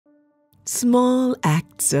Small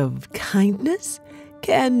acts of kindness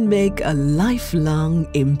can make a lifelong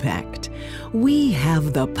impact. We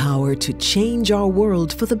have the power to change our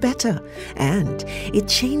world for the better, and it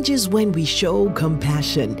changes when we show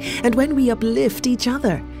compassion and when we uplift each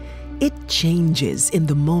other. It changes in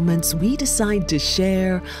the moments we decide to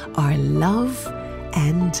share our love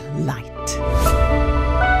and light.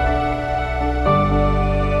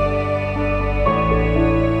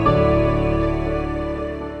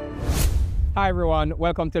 Hi everyone,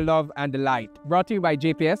 welcome to Love and the Light, brought to you by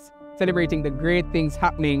JPS, celebrating the great things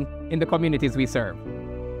happening in the communities we serve.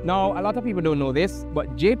 Now, a lot of people don't know this,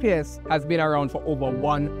 but JPS has been around for over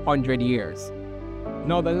 100 years.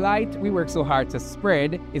 Now, the light we work so hard to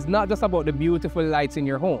spread is not just about the beautiful lights in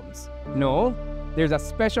your homes. No, there's a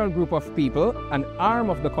special group of people, an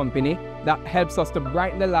arm of the company, that helps us to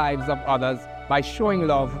brighten the lives of others by showing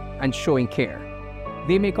love and showing care.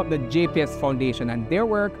 They make up the JPS Foundation, and their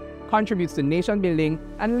work contributes to nation building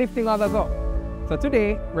and lifting others up. So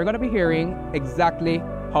today, we're going to be hearing exactly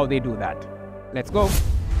how they do that. Let's go.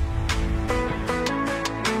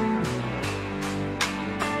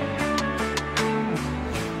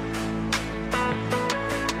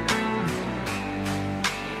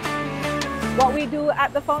 What we do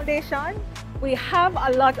at the foundation, we have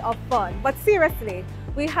a lot of fun, but seriously,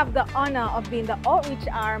 we have the honor of being the outreach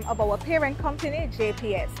arm of our parent company,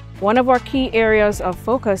 JPS. One of our key areas of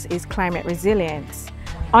focus is climate resilience.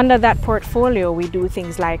 Under that portfolio, we do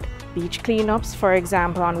things like beach cleanups, for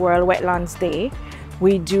example, on World Wetlands Day.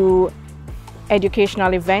 We do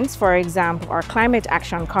educational events, for example, our Climate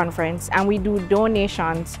Action Conference, and we do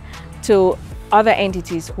donations to other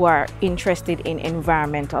entities who are interested in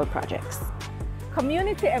environmental projects.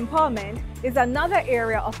 Community empowerment is another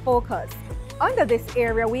area of focus. Under this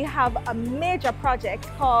area, we have a major project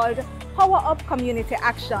called Power Up Community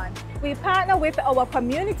Action. We partner with our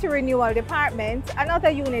Community Renewal Department,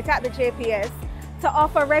 another unit at the JPS, to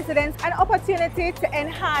offer residents an opportunity to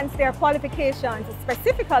enhance their qualifications,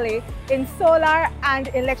 specifically in solar and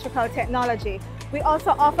electrical technology. We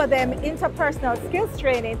also offer them interpersonal skills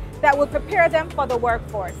training that will prepare them for the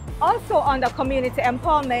workforce. Also under community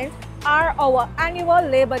empowerment are our annual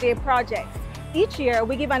Labor Day projects. Each year,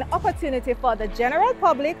 we give an opportunity for the general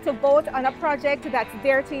public to vote on a project that's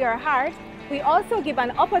dear to your heart. We also give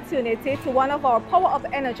an opportunity to one of our Power Up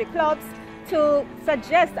Energy clubs to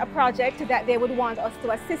suggest a project that they would want us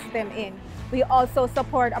to assist them in. We also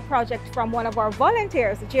support a project from one of our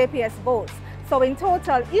volunteers, JPS Votes. So in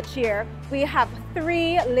total, each year, we have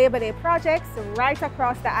 3 Labor Day projects right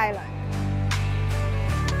across the island.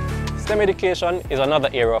 STEM education is another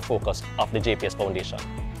area of focus of the JPS Foundation.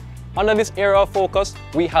 Under this area of focus,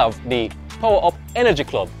 we have the Power Up Energy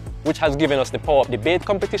Club, which has given us the Power Up Debate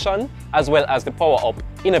Competition, as well as the Power Up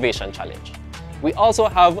Innovation Challenge. We also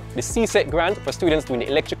have the CSET grant for students doing the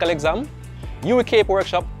electrical exam, UCAPE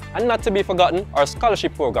workshop, and not to be forgotten, our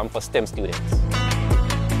scholarship program for STEM students.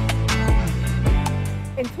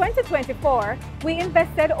 In 2024, we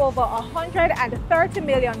invested over 130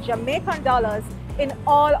 million Jamaican dollars in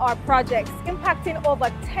all our projects, impacting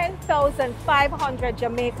over 10,500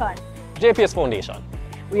 Jamaicans. JPS Foundation.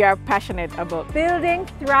 We are passionate about building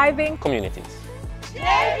thriving communities.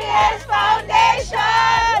 JPS Foundation!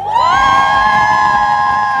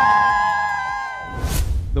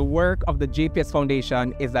 The work of the JPS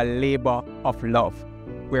Foundation is a labor of love.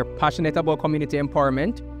 We're passionate about community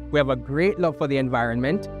empowerment. We have a great love for the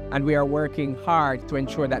environment, and we are working hard to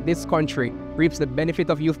ensure that this country reaps the benefit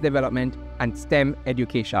of youth development and STEM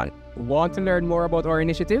education. Want to learn more about our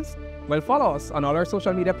initiatives? Well, follow us on all our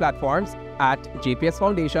social media platforms at JPS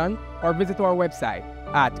Foundation, or visit our website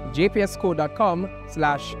at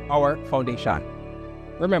jpsco.com/our-foundation.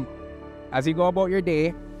 Remember, as you go about your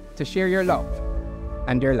day, to share your love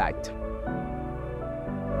and your light.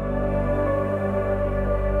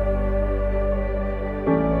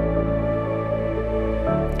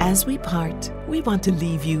 As we part, we want to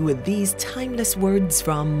leave you with these timeless words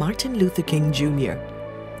from Martin Luther King Jr.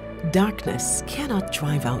 Darkness cannot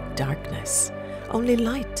drive out darkness. Only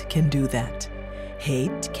light can do that.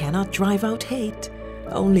 Hate cannot drive out hate.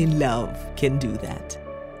 Only love can do that.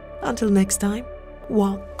 Until next time,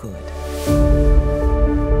 walk good.